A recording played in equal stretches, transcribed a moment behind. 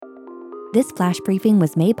This flash briefing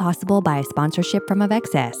was made possible by a sponsorship from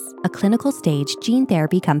Avexis, a clinical stage gene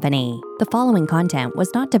therapy company. The following content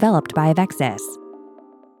was not developed by Avexis.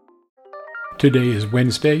 Today is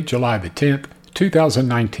Wednesday, July the 10th,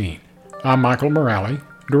 2019. I'm Michael Morale,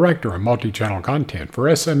 Director of Multi-Channel Content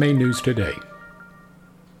for SMA News Today.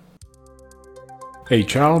 A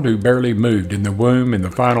child who barely moved in the womb in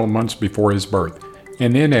the final months before his birth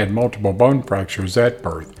and then had multiple bone fractures at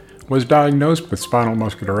birth was diagnosed with spinal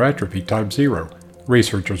muscular atrophy type 0,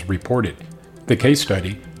 researchers reported. The case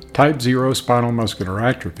study, Type 0 Spinal Muscular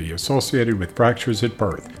Atrophy Associated with Fractures at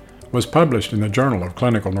Birth, was published in the Journal of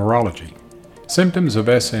Clinical Neurology. Symptoms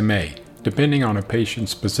of SMA, depending on a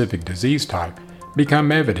patient's specific disease type, become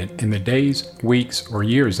evident in the days, weeks, or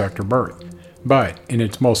years after birth, but in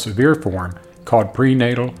its most severe form, called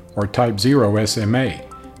prenatal or type 0 SMA,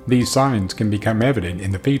 these signs can become evident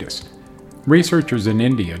in the fetus. Researchers in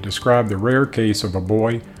India described the rare case of a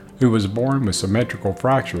boy who was born with symmetrical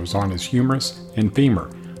fractures on his humerus and femur,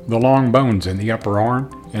 the long bones in the upper arm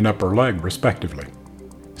and upper leg respectively.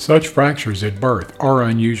 Such fractures at birth are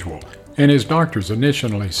unusual, and as doctors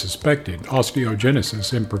initially suspected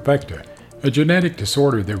osteogenesis imperfecta, a genetic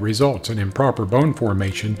disorder that results in improper bone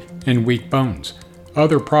formation and weak bones.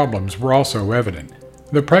 Other problems were also evident.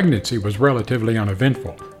 The pregnancy was relatively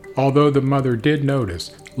uneventful, although the mother did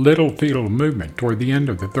notice little fetal movement toward the end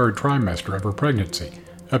of the third trimester of her pregnancy,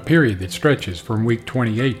 a period that stretches from week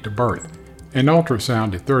 28 to birth. An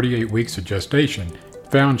ultrasound at 38 weeks of gestation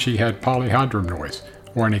found she had polyhydramnios,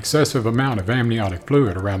 or an excessive amount of amniotic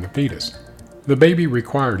fluid around the fetus. The baby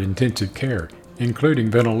required intensive care, including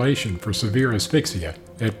ventilation for severe asphyxia,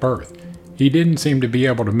 at birth. He didn't seem to be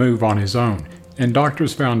able to move on his own, and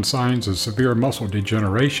doctors found signs of severe muscle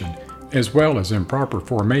degeneration as well as improper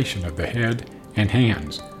formation of the head and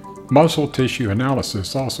hands. Muscle tissue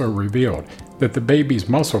analysis also revealed that the baby's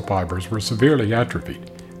muscle fibers were severely atrophied.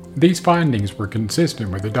 These findings were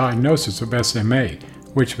consistent with the diagnosis of SMA,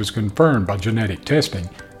 which was confirmed by genetic testing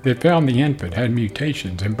that found the infant had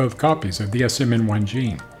mutations in both copies of the SMN1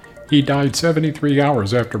 gene. He died 73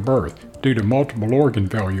 hours after birth due to multiple organ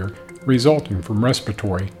failure resulting from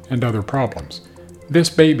respiratory and other problems. This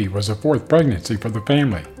baby was a fourth pregnancy for the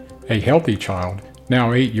family. A healthy child,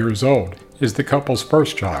 now 8 years old, is the couple's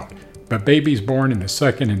first child, but babies born in the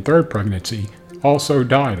second and third pregnancy also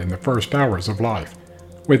died in the first hours of life.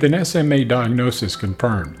 With an SMA diagnosis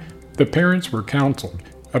confirmed, the parents were counseled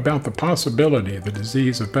about the possibility of the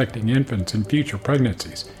disease affecting infants in future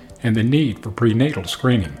pregnancies and the need for prenatal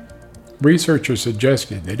screening. Researchers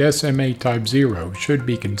suggested that SMA type 0 should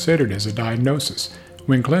be considered as a diagnosis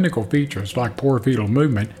when clinical features like poor fetal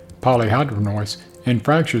movement, polyhydramnios, and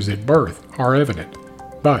fractures at birth are evident.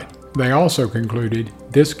 But they also concluded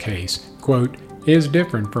this case, quote, is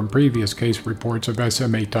different from previous case reports of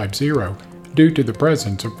SMA type 0 due to the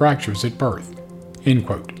presence of fractures at birth, end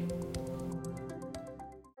quote.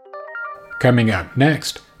 Coming up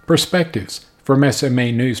next, perspectives from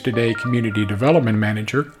SMA News Today Community Development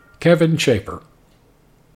Manager Kevin Schaefer.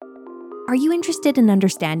 Are you interested in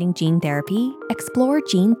understanding gene therapy?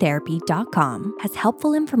 ExploreGeneTherapy.com has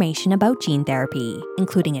helpful information about gene therapy,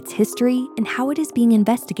 including its history and how it is being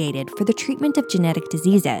investigated for the treatment of genetic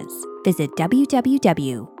diseases. Visit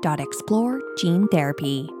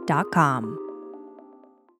www.ExploreGeneTherapy.com.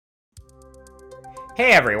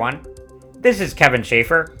 Hey everyone, this is Kevin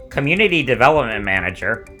Schaefer, Community Development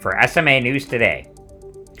Manager for SMA News Today.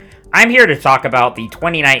 I'm here to talk about the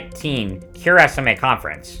 2019 Cure SMA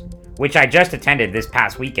Conference, which I just attended this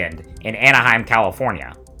past weekend in Anaheim,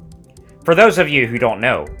 California. For those of you who don't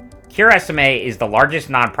know, Cure SMA is the largest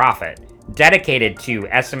nonprofit dedicated to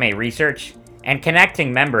SMA research and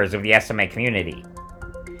connecting members of the SMA community.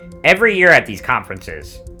 Every year at these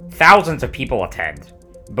conferences, thousands of people attend,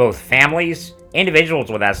 both families, individuals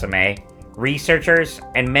with SMA, researchers,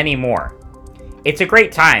 and many more. It's a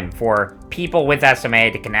great time for people with SMA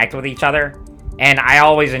to connect with each other, and I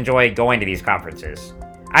always enjoy going to these conferences.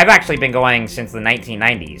 I've actually been going since the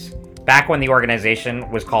 1990s, back when the organization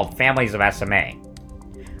was called Families of SMA.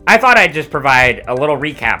 I thought I'd just provide a little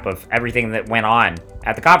recap of everything that went on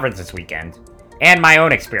at the conference this weekend, and my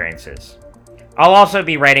own experiences. I'll also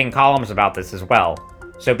be writing columns about this as well,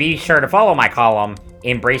 so be sure to follow my column,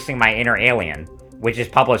 Embracing My Inner Alien, which is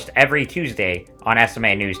published every Tuesday on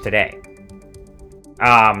SMA News Today.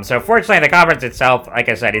 So fortunately, the conference itself, like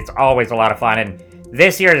I said, it's always a lot of fun, and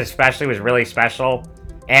this year especially was really special.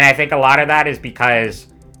 And I think a lot of that is because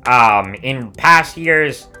in past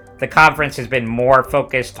years, the conference has been more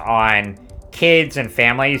focused on kids and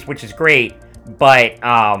families, which is great. But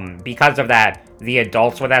because of that, the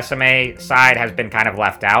adults with SMA side has been kind of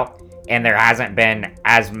left out. and there hasn't been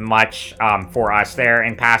as much for us there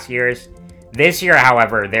in past years. This year,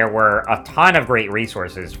 however, there were a ton of great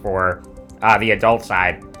resources for the adult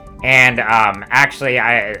side. And actually,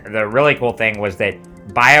 the really cool thing was that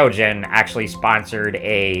Biogen actually sponsored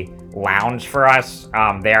a lounge for us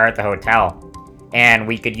there at the hotel. And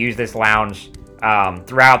we could use this lounge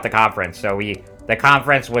throughout the conference. So the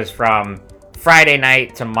conference was from Friday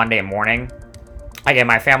night to Monday morning. Again,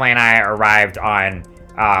 my family and I arrived on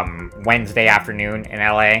Wednesday afternoon in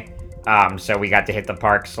LA. So we got to hit the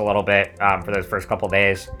parks a little bit for those first couple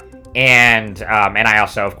days. And I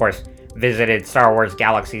also, of course, visited Star Wars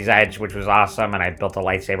Galaxy's Edge, which was awesome, and I built a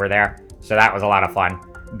lightsaber there. So that was a lot of fun.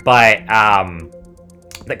 But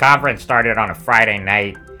the conference started on a Friday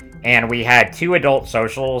night, and we had 2 adult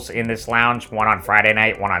socials in this lounge, one on Friday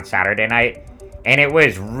night, one on Saturday night. And it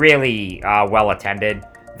was really well attended.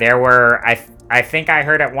 There were, I think I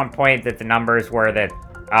heard at one point that the numbers were that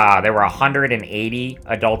there were 180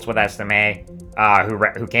 adults with SMA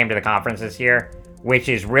who came to the conference this year, which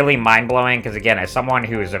is really mind-blowing because, again, as someone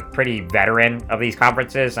who is a pretty veteran of these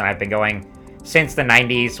conferences, and I've been going since the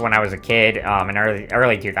 90s when I was a kid in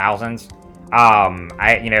early 2000s,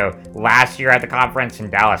 last year at the conference in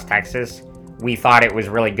Dallas, Texas, we thought it was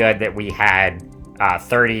really good that we had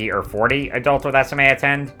 30 or 40 adults with SMA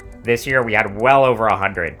attend. This year we had well over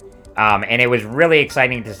 100. And it was really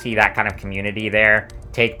exciting to see that kind of community there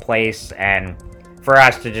take place, and for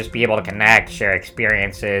us to just be able to connect, share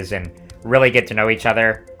experiences, and really get to know each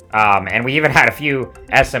other. And we even had a few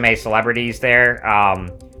SMA celebrities there.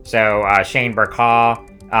 So Shane Burkaw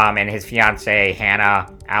and his fiancee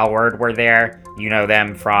Hannah Alward were there. You know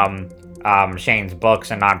them from Shane's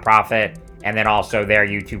books and nonprofit, and then also their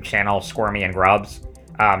YouTube channel, Squirmy and Grubs.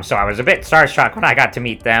 So I was a bit starstruck when I got to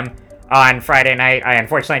meet them on Friday night. I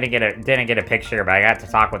unfortunately didn't get a picture, but I got to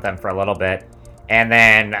talk with them for a little bit. And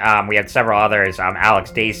then we had several others.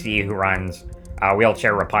 Alex Dacey, who runs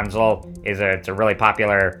Wheelchair Rapunzel, it's a really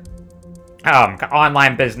popular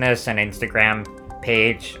online business and Instagram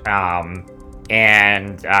page.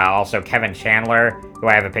 And also Kevin Chandler, who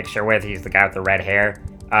I have a picture with. He's the guy with the red hair.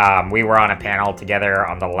 We were on a panel together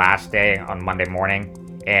on the last day on Monday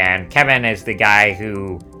morning, and Kevin is the guy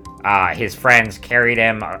who his friends carried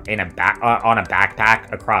him on a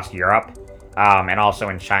backpack across Europe, and also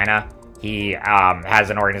in China. He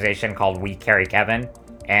has an organization called We Carry Kevin,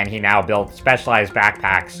 and he now built specialized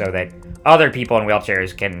backpacks so that other people in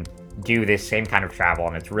wheelchairs can do this same kind of travel,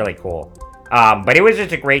 and it's really cool. But it was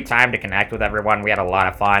just a great time to connect with everyone. We had a lot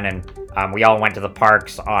of fun, and we all went to the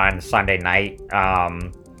parks on Sunday night,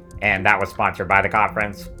 and that was sponsored by the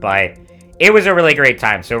conference. But it was a really great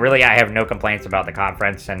time. So really, I have no complaints about the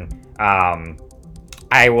conference, and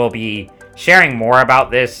I will be sharing more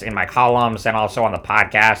about this in my columns and also on the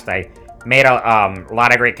podcast. I made a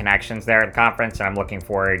lot of great connections there at the conference, and I'm looking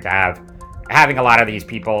forward to having a lot of these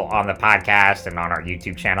people on the podcast and on our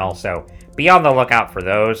YouTube channel. So be on the lookout for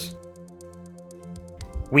those.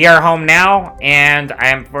 We are home now, and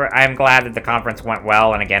I'm glad that the conference went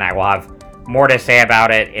well. And again, I will have more to say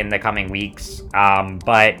about it in the coming weeks.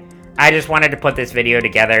 But I just wanted to put this video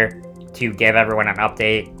together to give everyone an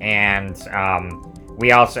update, and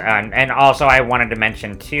also I wanted to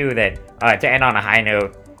mention too that to end on a high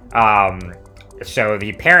note. So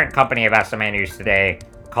the parent company of SMA News Today,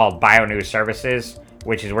 called BioNews Services,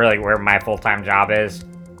 which is really where my full-time job is.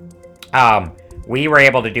 We were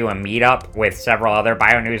able to do a meetup with several other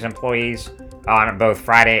BioNews employees on both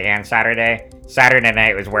Friday and Saturday. Saturday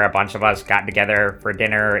night was where a bunch of us got together for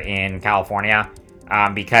dinner in California.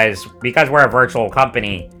 Because we're a virtual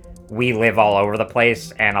company, we live all over the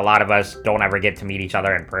place, and a lot of us don't ever get to meet each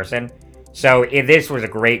other in person. So this was a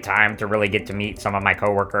great time to really get to meet some of my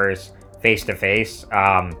coworkers face-to-face.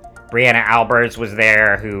 Brianna Alberts was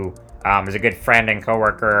there, who is a good friend and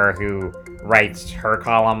coworker who writes her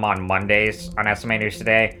column on Mondays on SMA News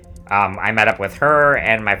Today. I met up with her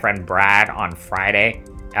and my friend Brad on Friday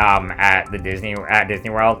at Disney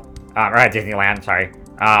World, or at Disneyland, sorry.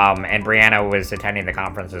 And Brianna was attending the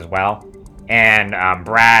conference as well. And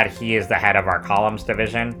Brad, he is the head of our columns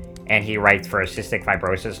division, and he writes for Cystic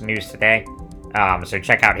Fibrosis News Today. So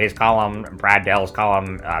check out his column, Brad Dell's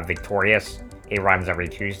column, Victorious. It runs every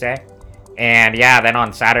Tuesday. And yeah, then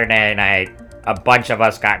on Saturday night, a bunch of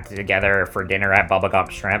us got together for dinner at Bubba Gump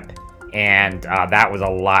Shrimp, and that was a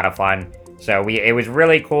lot of fun. So it was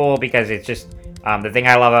really cool because it's just, the thing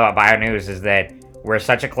I love about BioNews is that we're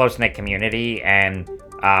such a close-knit community, and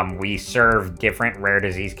we serve different rare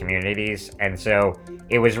disease communities, and so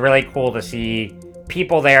it was really cool to see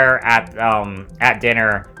people there at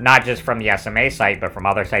dinner, not just from the SMA site, but from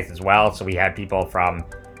other sites as well. So we had people from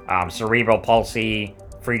Cerebral Palsy,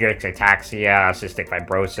 Friedreich's ataxia, cystic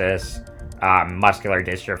fibrosis, muscular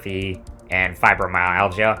dystrophy, and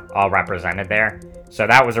fibromyalgia all represented there. So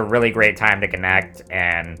that was a really great time to connect.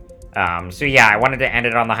 And so yeah, I wanted to end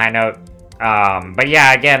it on the high note. But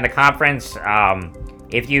yeah, again, the conference,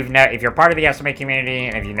 if you're part of the SMA community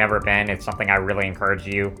and if you've never been, it's something I really encourage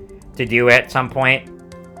you to do at some point.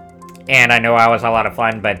 And I know I was a lot of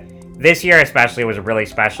fun, but this year especially was really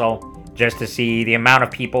special just to see the amount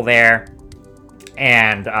of people there.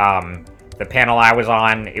 And the panel I was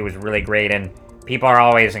on, it was really great. And people are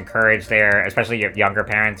always encouraged there, especially younger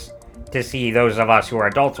parents, to see those of us who are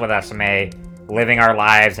adults with SMA living our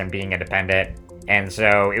lives and being independent. And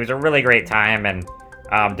so it was a really great time. And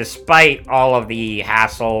despite all of the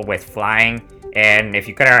hassle with flying, and if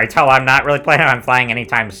you couldn't already tell, I'm not really planning on flying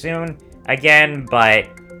anytime soon again, but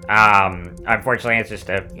unfortunately it's just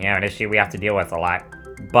an issue we have to deal with a lot.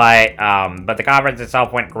 But the conference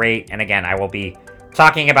itself went great, and again, I will be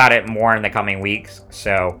talking about it more in the coming weeks.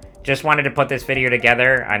 So just wanted to put this video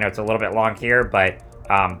together. I know it's a little bit long here, but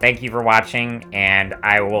thank you for watching, and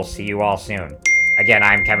I will see you all soon. Again,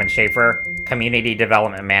 I'm Kevin Schaefer, Community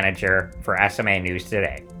Development Manager for SMA News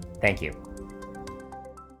Today. Thank you.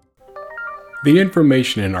 The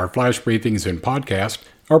information in our flash briefings and podcast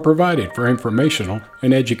are provided for informational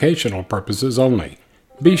and educational purposes only.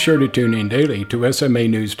 Be sure to tune in daily to SMA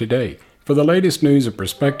News Today for the latest news and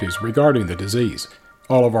perspectives regarding the disease.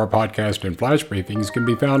 All of our podcast and flash briefings can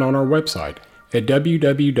be found on our website at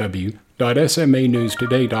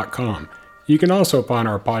www.smanewstoday.com. You can also find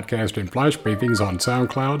our podcast and flash briefings on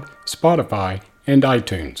SoundCloud, Spotify, and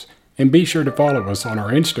iTunes. And be sure to follow us on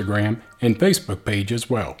our Instagram and Facebook page as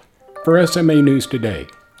well. For SMA News Today,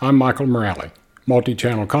 I'm Michael Morale,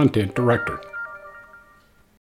 Multi-Channel Content Director.